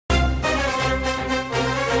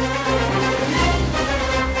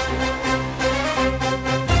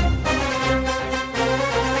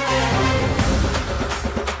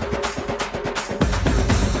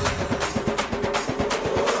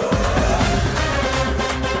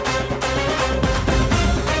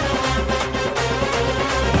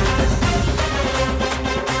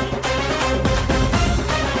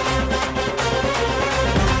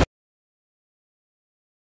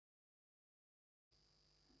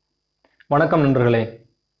வணக்கம் நண்பர்களே.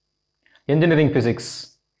 Engineering physics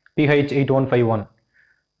PH8151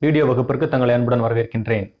 video வகுப்பிற்கு தங்களை அன்புடன்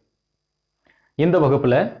வரவேற்கின்றேன். இந்த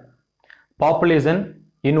வகுப்பில் பாப்புலேஷன்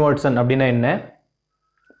இன்வர்ஷன் அப்படின்னா என்ன,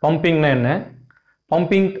 பம்பிங்னா என்ன,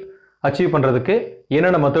 பம்பிங் அச்சீவ் பண்ணுறதுக்கு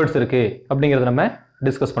என்னென்ன மெத்தட்ஸ் இருக்குது அப்படிங்கிறத நம்ம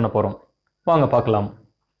டிஸ்கஸ் பண்ண போகிறோம். வாங்க பார்க்கலாம்.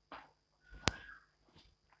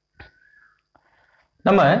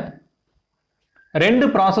 நம்ம ரெண்டு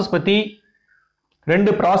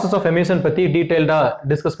ப்ராசஸ் ஆஃப் எமிஷன் பற்றி டீட்டெயில்டாக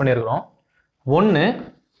டிஸ்கஸ் பண்ணியிருக்கிறோம். ஒன்று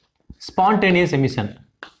ஸ்பான்டேனியஸ் எமிஷன்,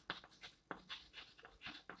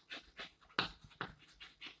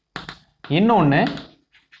 இன்னொன்று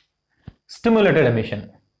ஸ்டிமுலேட்டட் எமிஷன்.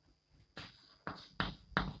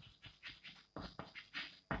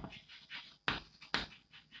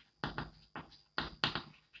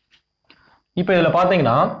 இப்போ இதில்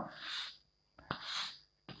பார்த்தீங்கன்னா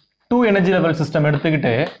 2 எனர்ஜி லெவல் சிஸ்டம்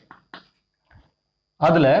எடுத்துக்கிட்டு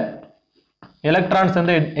அதில் எலக்ட்ரான்ஸ்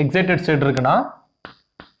வந்து எக்ஸைட்டட் ஸ்டேட் இருக்குன்னா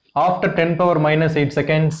ஆஃப்டர் 10⁻⁻8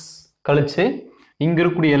 செகண்ட்ஸ் கழிச்சு இங்கே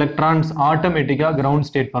இருக்கக்கூடிய எலக்ட்ரான்ஸ் ஆட்டோமேட்டிக்காக கிரவுண்ட்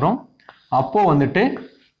ஸ்டேட் வரும். அப்போது வந்துட்டு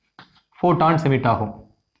ஃபோட்டான்ஸ் எமிட் ஆகும்.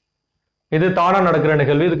 இது தானாக நடக்கிற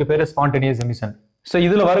நிகழ்வு. இதுக்கு பேர் ஸ்பான்டேனியஸ் எமிஷன். ஸோ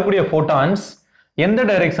இதில் வரக்கூடிய ஃபோட்டான்ஸ் எந்த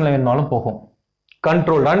டைரெக்ஷனில் வேணுமாலும் போகும்,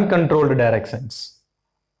 அன்கண்ட்ரோல்டு டைரக்ஷன்ஸ்.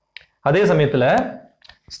 அதே சமயத்தில்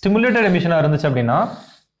ஸ்டிமுலேட்டட் எமிஷனாக இருந்துச்சு அப்படின்னா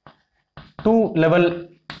 2 லெவல்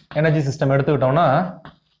எனர்ஜி சிஸ்டம் எடுத்துக்கிட்டோம்னா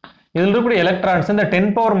இதில் இருக்கக்கூடிய எலக்ட்ரான்ஸ் இந்த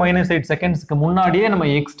 10⁻⁻8 செகண்ட்ஸ்க்கு முன்னாடியே நம்ம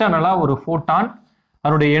எக்ஸ்டர்னலாக ஒரு ஃபோட்டான்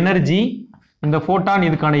அதனுடைய எனர்ஜி, இந்த ஃபோட்டான்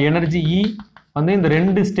இதுக்கான எனர்ஜி E வந்து இந்த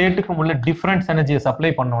 2 ஸ்டேட்டுக்கும் உள்ள டிஃப்ரென்ஸ் எனர்ஜியை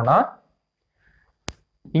சப்ளை பண்ணோம்னா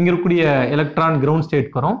இங்கே இருக்கக்கூடிய எலக்ட்ரான் கிரவுண்ட்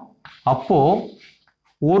ஸ்டேட் வரும். அப்போது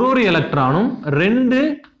ஒரு எலக்ட்ரானும் 2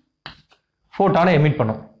 ஃபோட்டானை எமிட்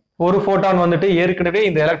பண்ணும். ஒரு ஃபோட்டான் வந்துட்டு ஏற்கனவே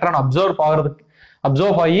இந்த எலக்ட்ரான்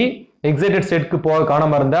அப்சர்வ் ஆகி எக்ஸைட்டட் ஸ்டேட்க்கு போக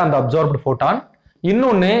காணாம இருந்த அந்த அப்சார்ப்டு ஃபோட்டான்,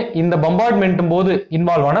 இன்னொன்று இந்த பம்பார்ட்மெண்ட் போது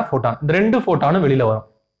இன்வால்வ் ஆன ஃபோட்டான். இந்த 2 ஃபோட்டானும் வெளியில வரும்.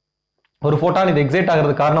 ஒரு ஃபோட்டான் இது எக்ஸைட்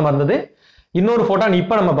ஆகிறது காரணமா இருந்தது, இன்னொரு ஃபோட்டான்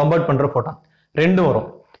இப்போ நம்ம பம்பார்ட் பண்ற ஃபோட்டான், 2 வரும்.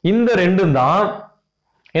 இந்த 2 தான்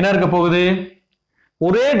என்ன இருக்க போகுது,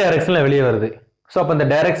 ஒரே டைரக்ஷன்ல வெளியே வருது. ஸோ அப்போ இந்த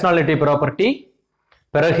டைரக்ஷனாலிட்டி ப்ராப்பர்ட்டி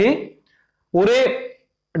பிறகு ஒரே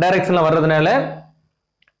டைரக்ஷன்ல வர்றதுனால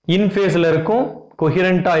இன்ஃபேஸ்ல இருக்கும்,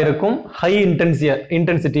 கொஹிரண்டா இருக்கும், ஹை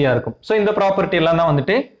இன்டென்சிட்டியா இருக்கும். ஸோ இந்த ப்ராப்பர்ட்டி எல்லாம் தான்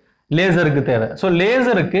வந்துட்டு லேசருக்கு தேவை. ஸோ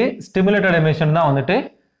லேசருக்கு ஸ்டிமுலேட்டட் எமிஷன் தான் வந்துட்டு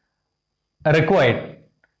required.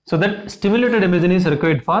 So that stimulated emission is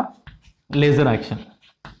required for laser action.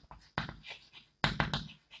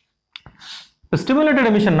 Stimulated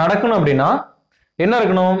emission நடக்கணும் அப்படின்னா என்ன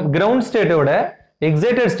இருக்கணும், கிரவுண்ட் ஸ்டேட்டோட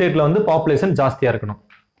எக்ஸைட்டட் ஸ்டேட்ல வந்து பாப்புலேஷன் ஜாஸ்தியா இருக்கணும்.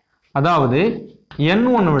 அதாவது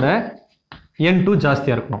N1 விட N2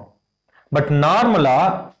 ஜாஸ்தியா இருக்கணும். பட் நார்மலா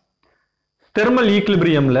தெர்மல்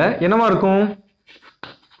ஈக்லிபிரியம்ல என்னவா இருக்கும்,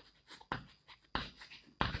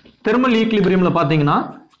 தெர்மல் ஈக்லிபிரியம்ல பாத்தீங்கன்னா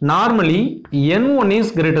normally N1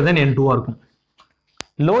 is greater than N2 இருக்கும்.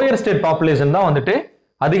 லோயர் ஸ்டேட் பாப்புலேஷன் தான் வந்துட்டு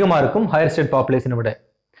அதிகமா இருக்கும் ஹையர் ஸ்டேட் பாப்புலேஷனை விட.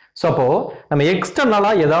 ஸோ அப்போ நம்ம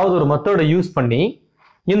எக்ஸ்டர்னலா ஏதாவது ஒரு மெத்தடை யூஸ் பண்ணி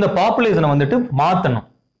இந்த பாப்புலேஷனை வந்துட்டு மாத்தணும்.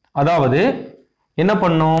 அதாவது என்ன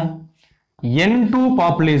பண்ணும், N2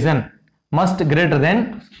 population must greater than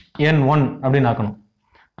N1 அப்படின்னு ஆக்கணும்.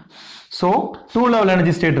 ஸோ 2 லெவல்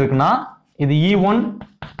எனர்ஜி ஸ்டேட் இருக்குன்னா இது E1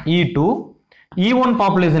 E2, E1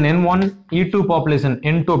 population N1, E2 population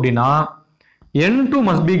N2 அப்படின்னா N2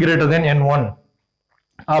 must be greater than N1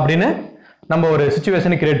 அப்படின்னு நம்ம ஒரு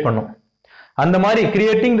சிச்சுவேஷனை கிரியேட் பண்ணோம். அந்த மாதிரி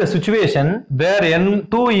creating the situation where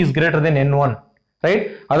N2 is greater than N1, right?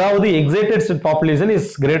 அதாவது excited state population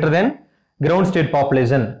is greater than ground state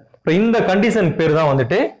population. இப்போ இந்த கண்டிஷன் பேர் தான்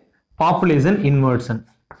வந்துட்டு பாப்புலேஷன் இன்வர்ஷன்.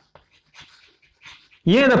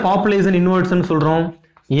 ஏன் இந்த பாப்புலேஷன் இன்வர்ஷன் சொல்றோம்,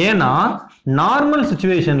 ஏன்னா நார்மல்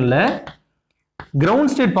சிச்சுவேஷன்ல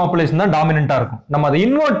கிரவுண்ட் ஸ்டேட் பாப்புலேஷன் தான் டாமினண்டா இருக்கும். நம்ம அதை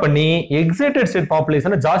இன்வெர்ட் பண்ணி எக்ஸைட்டட் ஸ்டேட்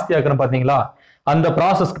பாப்புலேஷனை ஜாஸ்தி ஆக்குறோம் பாத்தீங்களா, அந்த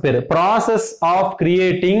ப்ராசஸ்க்கு பேரு process of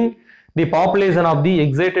creating the population of the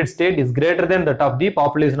excited state is greater than that of the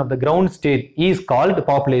population of the ground state is called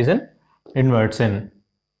population inversion,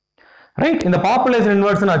 right? இந்த பாப்புலேஷன்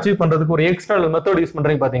இன்வர்ஷன் அச்சீவ் பண்றதுக்கு ஒரு external method use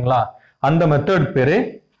பண்றீங்க பாத்தீங்களா, அந்த method பேரு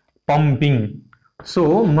pumping. So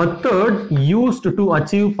method used to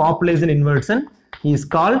achieve population inversion is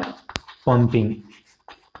called pumping.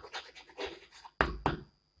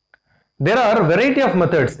 There are variety of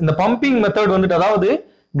methods. இந்த pumping method வந்துட்டு அதாவது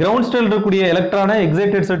கிரவுண்ட் ஸ்டேட்ல இருக்கக்கூடிய எலக்ட்ரானை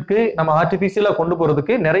எக்ஸைட்டட் ஸ்டேட்க்கு நம்ம ஆர்டிஃபிஷியலா கொண்டு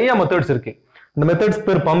போறதுக்கு நிறைய மெத்தட்ஸ் இருக்கு. இந்த மெத்தட்ஸ்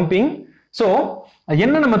பேர் பம்பிங். ஸோ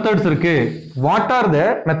என்னென்ன மெத்தட்ஸ் இருக்கு, what are the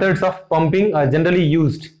methods of pumping R generally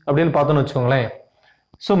used அப்படின்னு பார்த்தோம்னு வச்சுக்கோங்களேன்.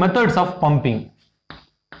 So methods of pumping,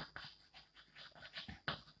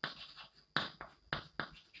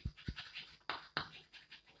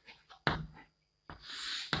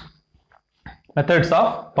 methods of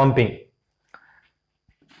pumping.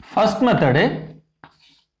 First method,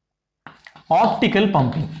 optical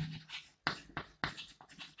pumping.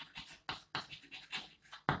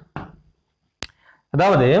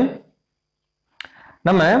 அதாவது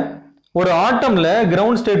நம்ம ஒரு ஆட்டம்ல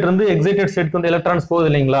கிரவுண்ட் ஸ்டேட் இருந்து எக்ஸைட்டட் ஸ்டேட்க்கு வந்து எலக்ட்ரான்ஸ் போகுது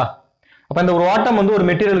இல்லைங்களா? அப்ப இந்த ஒரு ஆட்டம் வந்து ஒரு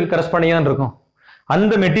மெட்டீரியலுக்கு கரஸ்பாண்டிங்கா இருக்கும்.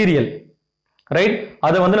 அந்த மெட்டீரியல் ரைட்,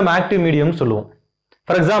 அதை வந்து நம்ம ஆக்டிவ் மீடியம் சொல்லுவோம்.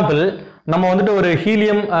 ஃபார் எக்ஸாம்பிள், நம்ம வந்துட்டு ஒரு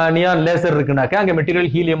ஹீலியம் நியான் லேசர் இருக்குனாக்க அங்க material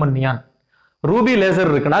helium and neon. Ruby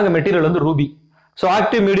laser இருக்குன்னா அங்க மெட்டீரியல் வந்து ரூபி. ஸோ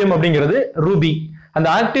ஆக்டிவ் மீடியம் அப்படிங்கிறது ரூபி. அந்த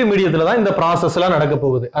ஆக்டிவ் மீடியத்துல தான் இந்த ப்ராசஸ் எல்லாம் நடக்க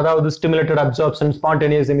போகுது. அதாவது stimulated absorption,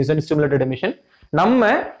 spontaneous emission, stimulated emission. நம்ம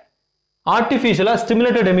ஆர்டிஃபிஷியலா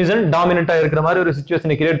ஸ்டிமுலேட்டட் எமிஷன் டாமினண்டா இருக்கிற மாதிரி ஒரு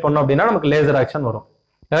சிச்சுவேஷனை கிரியேட் பண்ணோம் அப்படின்னா நமக்கு லேசர் ஆக்ஷன் வரும்.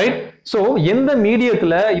 ரைட்? ஸோ எந்த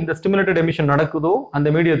மீடியத்துல இந்த ஸ்டிமுலேட்டட் எமிஷன் நடக்குதோ அந்த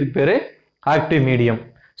மீடியத்துக்கு பேரு ஆக்டிவ் மீடியம்.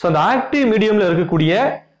 ஸோ அந்த ஆக்டிவ் மீடியம்ல இருக்கக்கூடிய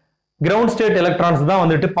கிரவுண்ட் ஸ்டேட் எலக்ட்ரான்ஸ் தான்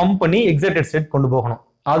வந்துட்டு பம்ப் பண்ணி எக்ஸைட்டட் ஸ்டேட் கொண்டு போகணும்.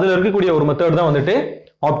 அதுல இருக்கக்கூடிய ஒரு மெத்தட் தான் வந்துட்டு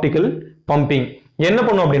ஆப்டிக்கல் பம்பிங். என்ன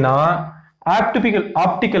பண்ணும் அப்படின்னா,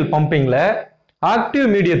 ஆப்டிக்கல் பம்பிங்ல ஆக்டிவ்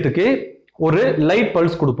மீடியத்துக்கு ஒரு லைட்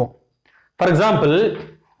பல்ஸ் கொடுப்போம். ஃபார் எக்ஸாம்பிள்,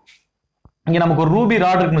 இங்க நமக்கு ஒரு ரூபி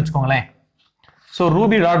ராட் இருக்குன்னு வச்சுக்கோங்களேன். ஸோ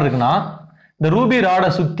ரூபி ராட் இருக்குன்னா இந்த ரூபி ராடை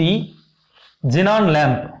சுத்தி ஜெனான்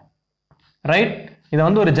லேம்ப், ரைட், இதை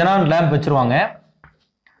வந்து ஒரு ஜெனான் லேம்ப் வச்சிருவாங்க.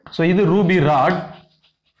 ஸோ இது ரூபி ராட்,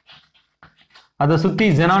 அதை சுத்தி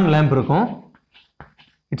ஜெனான் லேம்ப் இருக்கும்.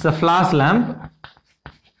 It's a flash lamp.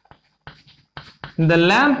 இந்த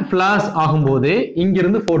லேம்ப் ஃபிளாஷ் ஆகும்போது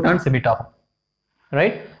இங்கிருந்து ஃபோட்டான்ஸ் எமிட் ஆகும்.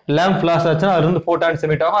 ரைட்? லேம்ப் ஃபிளாஷ் ஆச்சுன்னா அதுல இருந்து ஃபோட்டான்ஸ்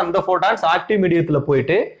எமிட் ஆகும். அந்த ஃபோட்டான்ஸ் ஆக்டிவ் மீடியத்துல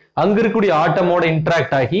போயிட்டு அங்க இருக்கக்கூடிய ஆட்டமோட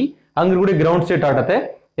இன்டராக்ட் ஆகி அங்க இருக்கக்கூடிய கிரவுண்ட் ஸ்டேட் ஆட்டத்தை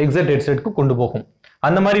எக்ஸைட்டட் ஸ்டேட்க்கு கொண்டு போகும்.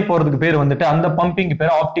 அந்த மாதிரி போறதுக்கு பேர் வந்துட்டு, அந்த பம்பிங்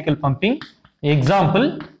பேர் optical pumping. Example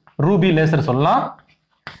Ruby laser சொல்லலாம்.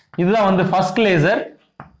 இதுதான் வந்து first laser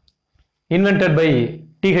invented by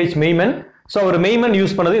PH Maiman. So our Maiman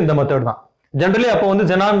use பண்ணது இந்த மெத்தட் தான். ஜென்ரலி அப்போ வந்து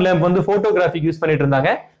ஜெனான் லேம்ப் வந்து போட்டோகிராஃபிக் யூஸ் பண்ணிட்டு இருந்தாங்க.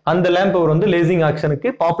 அந்த லேம்ப் அவர் வந்து lacing ஆக்ஷனுக்கு,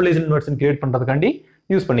 population inversion create பண்றதுக்காண்டி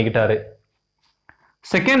use பண்ணிக்கிட்டாரு.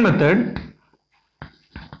 Second method,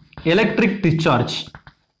 electric discharge.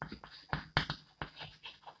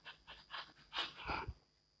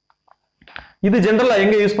 இது ஜெனரலா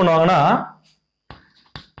எங்க யூஸ் பண்ணுவாங்கன்னா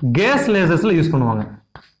கேஸ் லேசர்ஸ்ல யூஸ் பண்ணுவாங்க.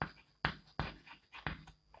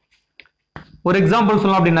 ஒரு எக்ஸாம்பிள்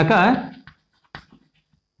சொல்லலாம் அப்படின்னாக்கா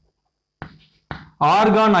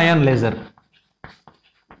argon iron laser.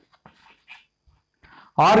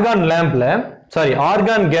 Argon லேம்ப்ல, sorry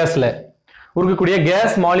argon கேஸ்ல இருக்கக்கூடிய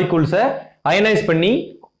கேஸ் மாலிகூல்ஸை அயனைஸ் பண்ணி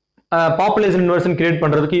பாப்புலேஷன் இன்வெர்ஷன் கிரியேட்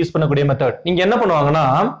பண்றதுக்கு யூஸ் பண்ணக்கூடிய மெத்தட். நீங்க என்ன பண்ணுவாங்கன்னா,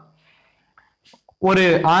 ஒரு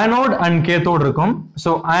ஆனோட் அண்ட் கேத்தோடு இருக்கும். ஸோ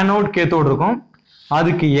ஆனோட் கேத்தோடு இருக்கும்.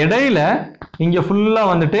 அதுக்கு இடையில இங்க ஃபுல்லா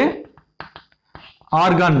வந்துட்டு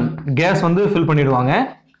ஆர்கான் கேஸ் வந்து ஃபில் பண்ணிடுவாங்க.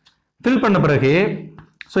 ஃபில் பண்ண பிறகு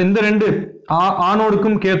ஸோ இந்த ரெண்டு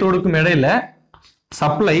ஆனோடுக்கும் கேத்தோடுக்கும் இடையில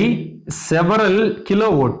சப்ளை செவரல்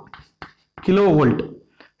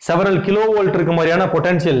கிலோவோல்ட் இருக்க மாதிரியான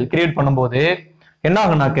பொட்டன்ஷியல் கிரியேட் பண்ணும்போது என்ன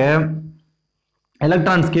ஆகுனாக்க,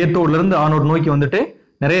 எலக்ட்ரான்ஸ் கேத்தோட்ல இருந்து ஆனோட் நோக்கி வந்துட்டு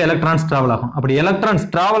நிறைய எலக்ட்ரான்ஸ் டிராவல் ஆகும். அப்படி எலக்ட்ரான்ஸ்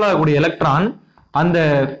டிராவல் ஆகக்கூடிய எலக்ட்ரான், அந்த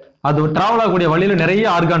அது டிராவல் ஆகக்கூடிய வழியில நிறைய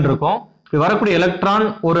ஆர்கான் இருக்கும். வரக்கூடிய எலக்ட்ரான்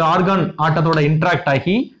ஒரு ஆர்கான் ஆட்டத்தோட இன்டராக்ட்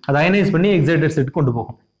ஆகி அதை அயனைஸ் பண்ணி எக்ஸைட்டட் ஸ்டேட் கொண்டு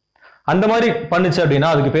போகும். அந்த மாதிரி பண்ணுச்சு அப்படின்னா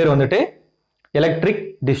அதுக்கு பேர் வந்துட்டு எலக்ட்ரிக்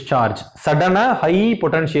டிஸ்சார்ஜ். சடனா ஹை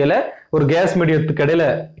பொட்டன்ஷியலை ஒரு கேஸ் மீடியத்துக்கு இடையில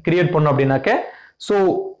கிரியேட் பண்ணோம் அப்படின்னாக்க, ஸோ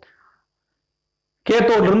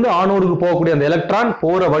கேத்தோட்ல இருந்து ஆனோடுக்கு போகக்கூடிய அந்த எலக்ட்ரான்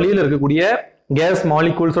போற வழியில் இருக்கக்கூடிய கேஸ்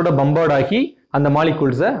மாலிகூல்ஸோட பம்பர்ட் ஆகி அந்த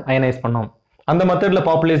மாலிகூல்ஸை அயனைஸ் பண்ணோம். அந்த மெத்தட்ல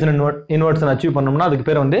பாப்புலேஷன் இன்வெர்ஷன் அச்சீவ் பண்ணோம்னா அதுக்கு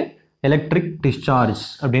பேர் வந்து எலக்ட்ரிக் டிஸ்சார்ஜ்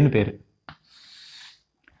அப்படின்னு பேரு.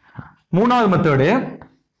 மூணாவது மெத்தடு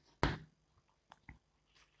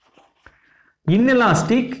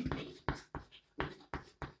இன்எலாஸ்டிக்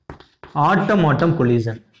ஆட்டம்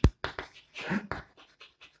கொலிஷன்.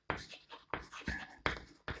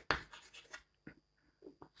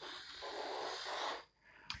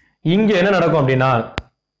 இங்க என்ன நடக்கும் அப்படின்னா,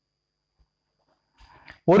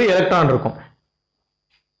 ஒரு எலக்ட்ரான் இருக்கும்.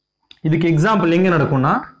 இதுக்கு எக்ஸாம்பிள் எங்க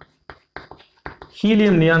நடக்கும்னா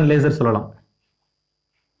ஹீலியம் நியான் லேசர் சொல்லலாம்.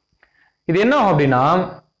 இது என்ன அப்படின்னா,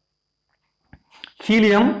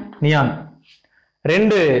 ஹீலியம் நியான்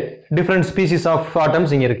ரெண்டு டிஃபரண்ட் ஸ்பீசிஸ் ஆஃப்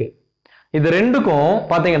ஆட்டம்ஸ் இங்க இருக்கு. இது ரெண்டுக்கும்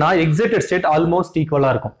பாத்தீங்கன்னா எக்ஸைட்டட் ஸ்டேட் ஆல்மோஸ்ட்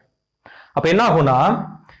ஈக்குவலா இருக்கும். அப்ப என்ன ஆகும்னா,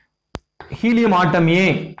 ஹீலியம் ஆட்டம் ஏ,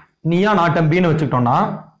 நியான் ஆட்டம் பின்னு வச்சுக்கிட்டோம்னா,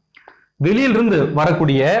 வெளியிலிருந்து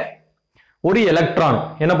வரக்கூடிய ஒரு எலக்ட்ரான்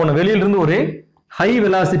என்ன பண்ணும், வெளியிலிருந்து ஒரு high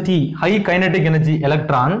velocity high kinetic energy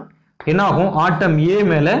electron என்ன ஆகும், ஆட்டம் ஏ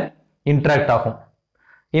மேல இன்டராக்ட் ஆகும்.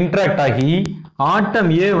 இன்டராக்ட் ஆகி ஆட்டம்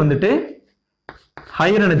ஏ வந்துட்டு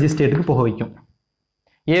ஹையர் எனர்ஜி ஸ்டேட்டுக்கு போக வைக்கும்.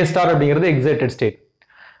 A star அப்படிங்கிறது எக்ஸைட்டட் ஸ்டேட்.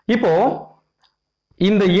 இப்போ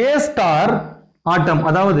இந்த A star ஆட்டம்,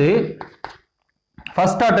 அதாவது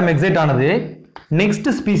ஃபர்ஸ்ட் ஆட்டம் எக்ஸைட் ஆனது நெக்ஸ்ட்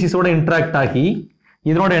ஸ்பீசிஸோட இன்டராக்ட் ஆகி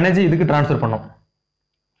இதனோட எனர்ஜி இதுக்கு ட்ரான்ஸ்ஃபர் பண்ணும்.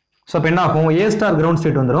 ஸோ இப்போ என்ன ஆகும், A star கிரவுண்ட்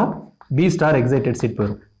ஸ்டேட் வந்துடும், B star எக்ஸைட்டட் ஸ்டேட்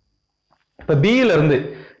போயிடும். இப்போ Bல இருந்து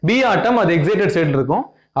B ஆட்டம் அது எக்ஸைட்டட் ஸ்டேட் இருக்கும்,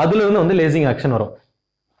 அதுல இருந்து வந்து லேசிங் ஆக்ஷன் வரும்.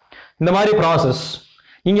 இந்த மாதிரி ப்ராசஸ்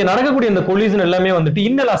இங்க நடக்கக்கூடிய இந்த கொலிஷன் எல்லாமே வந்துட்டு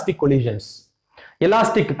இன்எலாஸ்டிக் கொலிஷன்ஸ்.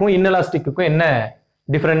 எலாஸ்டிக்குக்கும் இன்எலாஸ்டிக்குக்கும் என்ன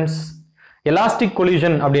டிஃபரன்ஸ்? எலாஸ்டிக்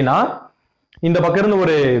கொலிஷன் அப்படின்னா இந்த பக்கம் இருந்து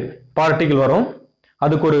ஒரு பார்ட்டிகிள் வரும்,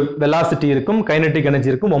 அதுக்கு ஒரு வெலாசிட்டி இருக்கும், கைனெட்டிக்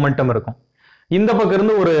எனர்ஜி இருக்கும், மொமெண்டம் இருக்கும். இந்த பக்கம்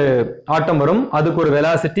இருந்து ஒரு ஆட்டம் வரும், அதுக்கு ஒரு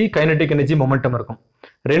வெலாசிட்டி, கைனெட்டிக் எனர்ஜி, மொமெண்டம் இருக்கும்.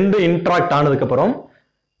 ரெண்டு இன்ட்ராக்ட் ஆனதுக்கு அப்புறம்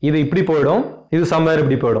இது இப்படி போயிடும், இது சம்வேர்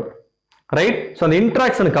இப்படி போயிடும், ரைட்? ஸோ அந்த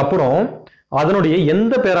இன்ட்ராக்ஷனுக்கு அப்புறம் அதனுடைய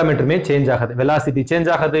எந்த பேராமீட்டருமே சேஞ்ச் ஆகாது. வெலாசிட்டி சேஞ்ச்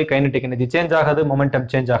ஆகாது, கைனெட்டிக் எனர்ஜி சேஞ்ச் ஆகாது, மொமெண்டம்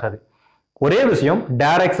சேஞ்ச் ஆகாது. ஒரே விஷயம்,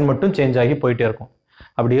 டைரக்ஷன் மட்டும் சேஞ்ச் ஆகி போயிட்டே இருக்கும்.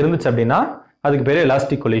 அப்படி இருந்துச்சு அப்படின்னா அதுக்கு பேரு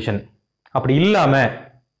எலாஸ்டிக் கொலிஷன். அப்படி இல்லாம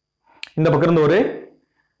இந்த பக்கம் இருந்து ஒரு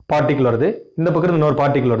பார்ட்டிகிள் வருது, இந்த பக்கம் இருந்து இன்னொரு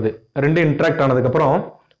பார்ட்டிகிள் வருது, ரெண்டு இன்ட்ராக்ட் ஆனதுக்கு அப்புறம்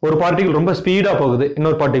ஒரு பார்ட்டிகிள் ரொம்ப ஸ்பீடா போகுது,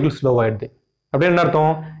 இன்னொரு பார்ட்டிகிள் ஸ்லோவாயிடுது. அப்படின்னு என்ன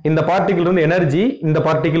அர்த்தம்? இந்த பார்ட்டிகிள் இருந்து எனர்ஜி இந்த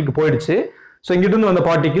பார்ட்டிகிளுக்கு போயிடுச்சு. ஸோ இங்கிட்டு இருந்து வந்த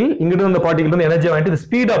பார்ட்டிகிள் இங்கிட்டு வந்த பார்ட்டிகிள் வந்து எனர்ஜி வாங்கிட்டு இது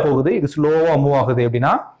ஸ்பீடா போகுது, இது ஸ்லோவா மூவ் ஆகுது.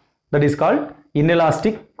 அப்படின்னா that is called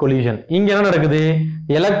inelastic collision. இங்க என்ன நடக்குது?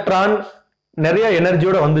 எலக்ட்ரான் நிறைய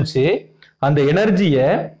எனர்ஜியோட வந்துச்சு, அந்த எனர்ஜியை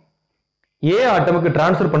ஏ ஆட்டமுக்கு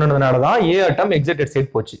டிரான்ஸ்ஃபர் பண்ணதுனால தான் ஏ ஆட்டம் எக்ஸைட்டட்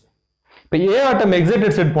ஸ்டேட் போச்சு. இப்போ ஏ ஆட்டம்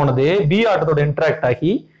எக்ஸைட்டட் ஸ்டேட் போனது பி ஆட்டத்தோட இன்டராக்ட்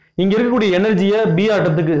ஆகி இங்க இருக்கக்கூடிய எனர்ஜியை பி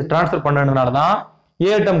ஆட்டத்துக்கு டிரான்ஸ்ஃபர் பண்ணதுனால தான்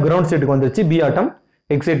ஏ ஆட்டம் கிரவுண்ட் ஸ்டேட்டுக்கு வந்துருச்சு, பி ஆட்டம்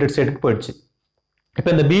எக்ஸைட்டட் ஸ்டேட்டுக்கு போயிடுச்சு. இப்போ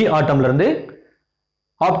இந்த பி ஆட்டம்ல இருந்து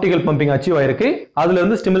ஆப்டிகல் பம்பிங் அச்சீவ் ஆயிருக்கு, அதுல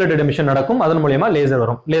இருந்து ஸ்டிமுலேட்டட் எமிஷன் நடக்கும், அதன் மூலமா லேசர்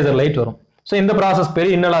வரும், லேசர் லைட் வரும். ஸோ இந்த ப்ராசஸ் பேரு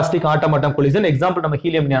இன்எலாஸ்டிக் ஆட்டம் ஆட்டம் கொலிஷன். எக்ஸாம்பிள் நம்ம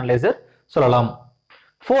ஹீலியம் நியான் லேசர் சொல்லலாம்.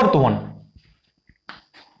 ஃபோர்த்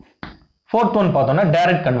ஒன் பார்த்தோம்னா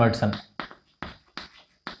டைரக்ட் கன்வர்ஷன்.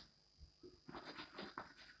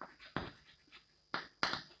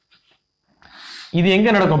 இது எங்க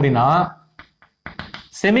நடக்கும் அப்படின்னா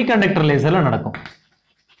செமிகண்டக்டர் லேசர்ல நடக்கும்.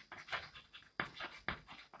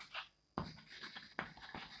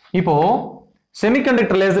 இப்போ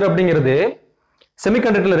செமிகண்டக்டர் லேசர் அப்படிங்கிறது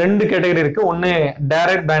செமிகண்டக்டர்ல ரெண்டு கேட்டகரி இருக்கு. ஒன்னு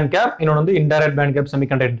டைரக்ட் பேண்ட் கேப், இன்னொன்று வந்து இன்டைரக்ட் பேண்ட் கேப்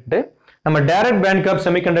செமிகண்டக்டர். நம்ம direct band gap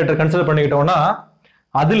semiconductor consider பண்ணிக்கிட்டோம்னா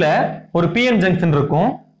அதுல ஒரு பிஎன் ஜங்ஷன் இருக்கும்,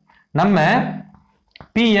 நம்ம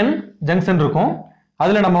பிஎன் ஜங்ஷன் இருக்கும்,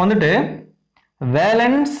 அதுல நம்ம வந்துட்டு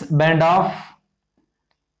valence band of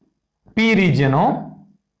B ரீஜனும்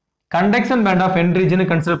conduction pant of n region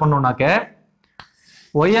consider பண்ணோம்னாக்க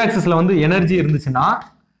Y ஆக்சிஸ்ல வந்து எனர்ஜி இருந்துச்சுன்னா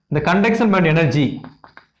the conduction band energy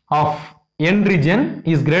of n region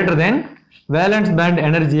is greater than valence band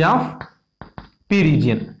energy of p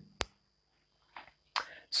region.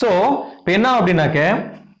 So இப்போ என்ன அப்படின்னாக்க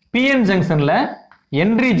pn junctionல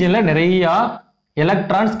n regionல நிறைய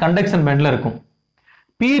electrons conduction பேண்ட்ல இருக்கும்,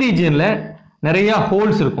 p regionல நிறைய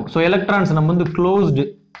holes இருக்கும். So electrons நம்ம வந்து க்ளோஸ்டு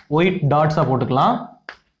ஒயிட் டாட்ஸா போட்டுக்கலாம்.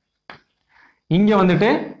 இங்க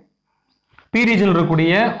வந்துட்டு பி ரீஜன்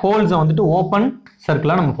இருக்கக்கூடிய ஹோல்ஸை வந்துட்டு ஓப்பன்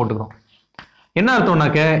சர்க்கிளா நம்ம போட்டுக்கிறோம். என்ன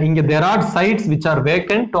அர்த்தம்னாக்க இங்க there are sites which are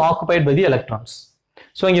vacant to occupied by the electrons.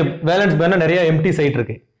 So இங்க வேலன்ஸ் பேண்ட்ல நிறைய எம்டி சைட்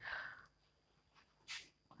இருக்கு.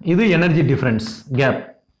 இது எனர்ஜி டிஃபரன்ஸ் கேப்.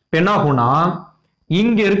 என்ன ஆகும்னா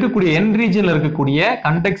இங்க இருக்கக்கூடிய என் ரீஜன்ல இருக்கக்கூடிய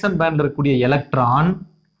கண்டக்ஷன் பேண்ட்ல இருக்கக்கூடிய எலக்ட்ரான்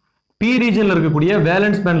பி ரீஜன்ல இருக்கக்கூடிய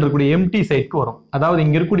வேலன்ஸ் பேண்ட்ல இருக்கக்கூடிய எம்டி சைட்க்கு வரும். அதாவது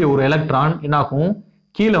இங்க இருக்கக்கூடிய ஒரு எலக்ட்ரான் என்ன ஆகும்,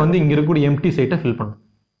 கீழே வந்து இங்க இருக்கக்கூடிய எம்டி சைட்டை ஃபில் பண்ணும்.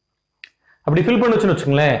 அப்படி ஃபில் பண்ணுச்சுன்னு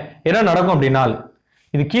வச்சுங்களேன், என்ன நடக்கும் அப்படின்னா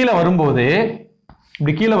இது கீழே வரும்போது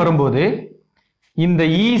இப்படி கீழே வரும்போது இந்த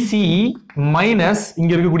இசி மைனஸ்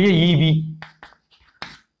இங்க இருக்கக்கூடிய இவி,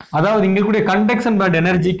 அதாவது இங்க இருக்கக்கூடிய கண்டக்ஷன் பேண்ட்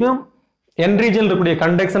எனர்ஜிக்கும் என் ரீஜன் இருக்கக்கூடிய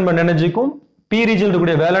கண்டக்ஷன் பேண்ட் எனர்ஜிக்கும் பி ரீஜன்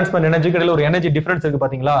இருக்கக்கூடிய வேலன்ஸ் பேண்ட் எனர்ஜிக்கு இடையில ஒரு எனர்ஜி டிஃபரன்ஸ் இருக்கு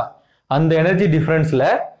பாத்தீங்களா, அந்த எனர்ஜி டிஃபரன்ஸ்ல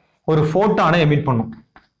ஒரு போட்டானை எமிட் பண்ணும்,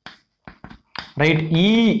 ரைட்? இ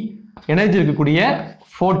எனர்ஜி இருக்கக்கூடிய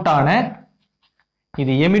போட்டானை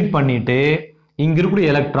இது எமிட் பண்ணிட்டு இங்க இருக்கக்கூடிய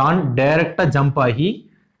எலக்ட்ரான் டைரக்டா ஜம்ப் ஆகி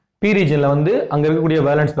பி ரீஜன்ல வந்து அங்க இருக்கக்கூடிய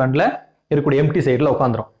வேலன்ஸ் பேண்ட்ல இருக்கக்கூடிய எம்டி சைட்ல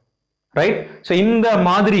உட்காந்துரும், ரைட்? ஸோ இந்த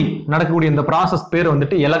மாதிரி நடக்கக்கூடிய இந்த ப்ராசஸ் பேர்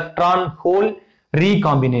வந்துட்டு எலக்ட்ரான் ஹோல்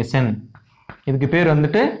ரீகாம்பினேஷன். இதுக்கு பேர்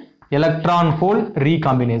வந்துட்டு எலக்ட்ரான் ஹோல்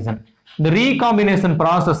ரீகாம்பினேஷன். இந்த ரீகாம்பினேஷன்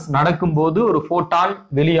ப்ராசஸ் நடக்கும்போது ஒரு போட்டான்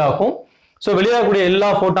வெளியாகும். ஸோ வெளியாகக்கூடிய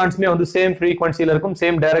எல்லா போட்டான்ஸுமே வந்து சேம் ஃப்ரீக்வன்சில இருக்கும்,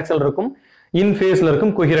 சேம் டைரக்ஷன்ல இருக்கும், இன் ஃபேஸ்ல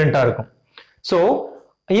இருக்கும், கொஹிரண்டா இருக்கும். ஸோ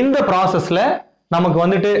இந்த ப்ராசஸ்ல நமக்கு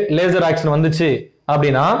வந்துட்டு லேசர் ஆக்ஷன் வந்துச்சு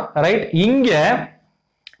அப்படின்னா, ரைட், இங்க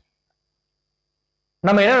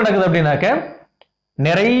நம்ம என்ன நடக்குது அப்படின்னாக்க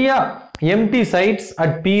நிறைய empty sites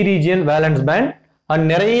at p region valence band and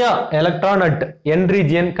நிறைய electron at n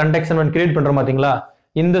region conduction band create பண்றோம் பாத்தீங்களா,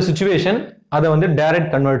 இந்த சிச்சுவேஷன் அதை வந்து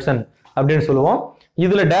டைரக்ட் கன்வர்ஷன் அப்படின்னு சொல்லுவோம்.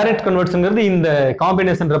 இதுல டைரக்ட் கன்வர்ஷன்ங்கிறது இந்த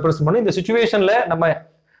காம்பினேஷன் ரெப்ரசென்ட் பண்ணும். இந்த சிச்சுவேஷன்ல நம்ம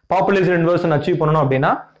பாப்புலேஷன் இன்வர்ஷன் அச்சீவ் பண்ணணும்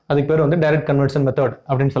அப்படின்னா அதுக்கு பேர் வந்து டைரக்ட் கன்வர்ஷன் மெத்தட்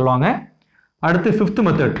அப்படின்னு சொல்லுவாங்க. அடுத்து fifth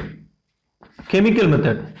method chemical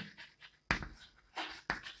method.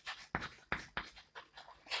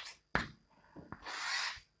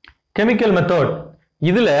 Chemical method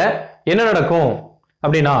இதுல என்ன நடக்கும்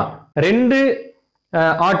அப்படின்னா, ரெண்டு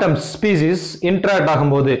ஆட்டம்ஸ் ஸ்பீசிஸ் இன்டராக்ட்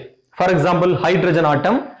ஆகும்போது, for example hydrogen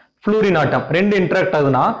atom fluorine ஆட்டம் ரெண்டு இன்டராக்ட்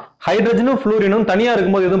ஆகுதுன்னா, ஹைட்ரஜனும் ஃப்ளூரினும் தனியா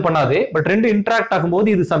இருக்கும்போது எதுவும் பண்ணாது, பட் ரெண்டு இன்டராக்ட் ஆகும்போது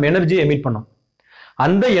இது சம் எனர்ஜி எமிட் பண்ணும்.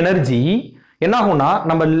 அந்த எனர்ஜி என்ன ஆகும்னா,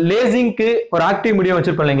 நம்ம லேசிங்க்கு ஒரு ஆக்டிவ் மீடியம்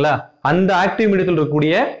வச்சிருப்போம் இல்லைங்களா, அந்த ஆக்டிவ் மீடியத்தில்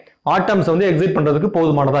இருக்கக்கூடிய ஆட்டம்ஸ் வந்து எக்ஸைட் பண்றதுக்கு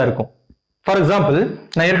போதுமானதா இருக்கும். ஃபார் எக்ஸாம்பிள்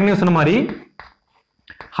நான் ஏற்கனவே சொன்ன மாதிரி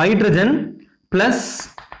ஹைட்ரஜன் பிளஸ்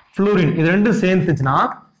ஃப்ளூரின் இது ரெண்டும் சேர்ந்துச்சுன்னா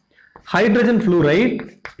ஹைட்ரஜன் ஃப்ளூரைட்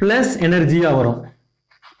பிளஸ் எனர்ஜியா வரும்.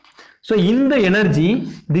 ஸோ இந்த energy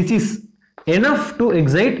this is enough to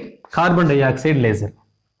excite carbon di oxide laser.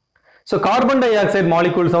 So carbon di oxide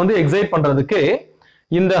molecules வந்து எக்ஸைட் பண்றதுக்கு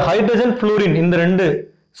இந்த ஹைட்ரஜன் ஃப்ளூரின் இந்த ரெண்டு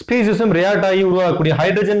ஸ்பீசிஸும் ரியாக்ட் ஆகி உருவாக்கக்கூடிய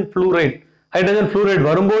ஹைட்ரஜன் ஃப்ளூரைட்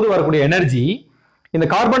வரும்போது வரக்கூடிய எனர்ஜி இந்த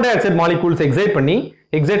carbon di oxide molecules excite பண்ணி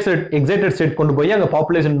எக்ஸைட்டட் ஸ்டேட் கொண்டு போய் அங்க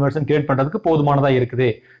பாப்புலேஷன் இன்வர்ஷன் கிரியேட் பண்றதுக்கு போதுமானதா இருக்குது.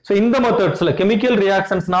 ஸோ இந்த மெத்தட்ஸ்ல கெமிக்கல்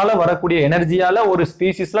ரியாக்ஷன்ஸ்னால வரக்கூடிய எனர்ஜியால ஒரு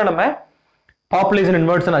ஸ்பீசிஸ்ல நம்ம பாப்புலேஷன்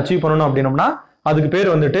இன்வர்ஷன் அச்சீவ் பண்ணணும் அப்படின்னோம்னா அதுக்கு பேர்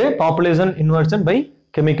வந்துட்டு population inversion by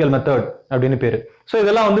chemical method அப்படின்னு பேரு. ஸோ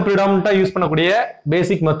இதெல்லாம் வந்து ப்ரிடாமினண்டா யூஸ் பண்ணக்கூடிய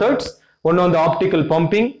பேசிக் மெத்தட்ஸ். ஒன்று வந்து optical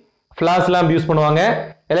pumping, flash lamp use பண்ணுவாங்க,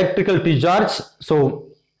 எலக்ட்ரிக்கல் டிஸ்சார்ஜ். ஸோ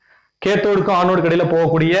கேத்தோடுக்கும் ஆனோடு கடையில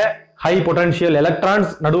போகக்கூடிய ஹை பொட்டன்ஷியல்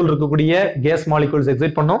எலக்ட்ரான்ஸ் நடுவில் இருக்கக்கூடிய கேஸ் மாலிகூல்ஸ்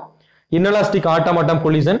எக்ஸைட் பண்ணும். இன்எலாஸ்டிக் ஆட்டம் ஆட்டம்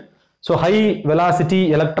collision. So high velocity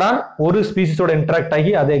electron ஒரு ஸ்பீசிஸோட இன்டராக்ட்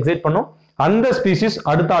ஆகி அதை எக்ஸைட் பண்ணும். அந்த ஸ்பீசிஸ்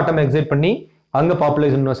அடுத்த ஆட்டம் எக்ஸைட் பண்ணி அங்க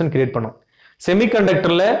பாப்புலேஷன் இன்வர்ஷன் கிரியேட் பண்ணும்.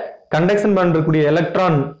 செமிகண்டக்டர்ல கண்டக்ஷன் பண்றக்கூடிய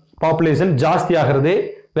எலக்ட்ரான் பாப்புலேஷன் ஜாஸ்தி ஆகிறது,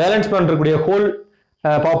 வேலன்ஸ் பண்றக்கூடிய ஹோல்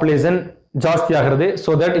பாப்புலேஷன் ஜாஸ்தி ஆகிறது.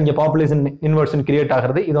 ஸோ தட் இங்க பாப்புலேஷன் இன்வர்ஷன் கிரியேட்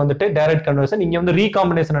ஆகிறது. இது வந்துட்டு டைரக்ட் கன்வர்ஷன். இங்க வந்து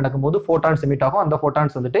ரீகாம்பினேஷன் நடக்கும்போது போட்டான்ஸ் எமிட் ஆகும், அந்த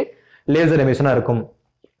போட்டான்ஸ் வந்துட்டு லேசர் எமிஷனா இருக்கும்.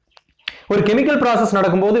 ஒரு கெமிக்கல் ப்ராசஸ்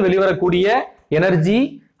நடக்கும்போது வெளிவரக்கூடிய எனர்ஜி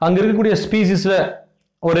அங்க இருக்கக்கூடிய ஸ்பீசிஸ்ல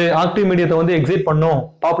ஒரு ஆக்டிவ் மீடியத்தை வந்து எக்ஸைட் பண்ணும்,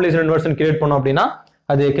 பாப்புலேஷன் இன்வர்ஷன் கிரியேட் பண்ணும் அப்படின்னா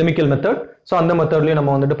அது கெமிக்கல் மெத்தட். ஸோ அந்த மெத்தட்லயும்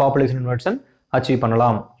நம்ம வந்துட்டு பாப்புலேஷன் இன்வர்ஷன் அச்சீவ்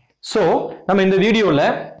பண்ணலாம். ஸோ நம்ம இந்த வீடியோல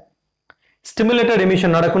ஸ்டிமுலேட்டட்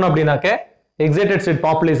எமிஷன் நடக்கணும் அப்படின்னாக்க எக்ஸைட்டட் ஸ்டேட்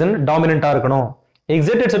பாப்புலேஷன் டாமினண்டா இருக்கணும்.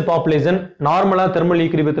 எக்ஸைட்டட் ஸ்டேட் பாப்புலேஷன் நார்மலா தெர்மல்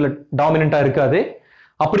ஈக்குலிபிரியத்துல டாமினண்டா இருக்காது.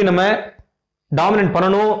 அப்படி நம்ம டாமினன்ட்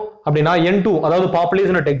பண்ணணும் அப்படின்னா N2 அதாவது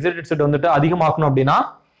பாப்புலேஷன் அட் எக்ஸைட்டட் ஸ்டேட் வந்துட்டு அதிகமாக்கணும் அப்படின்னா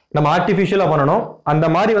நம்ம ஆர்டிஃபிஷியலா பண்ணணும். அந்த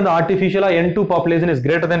மாதிரி வந்து ஆர்டிஃபிஷியலா N2 population is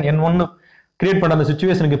greater than N1 create பண்ற அந்த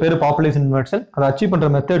சிச்சுவேஷனுக்கு பேரு பாப்புலேஷன் இன்வர்ஷன். அதை அச்சீவ் பண்ற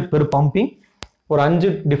மெத்தட் பேரு பம்பிங். ஒரு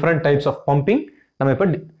 5 டிஃபரெண்ட் டைப்ஸ் ஆஃப் பம்பிங் நம்ம இப்ப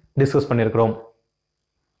டிஸ்கஸ் பண்ணியிருக்கிறோம்.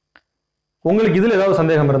 உங்களுக்கு இதுல ஏதாவது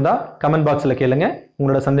சந்தேகம் இருந்தா கமெண்ட் பாக்ஸ்ல கேளுங்க,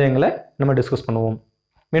 உங்களோட சந்தேகங்களை நம்ம டிஸ்கஸ் பண்ணுவோம்.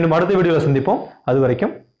 மீண்டும் அடுத்த வீடியோல சந்திப்போம். அது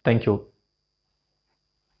வரைக்கும் தேங்க்யூ.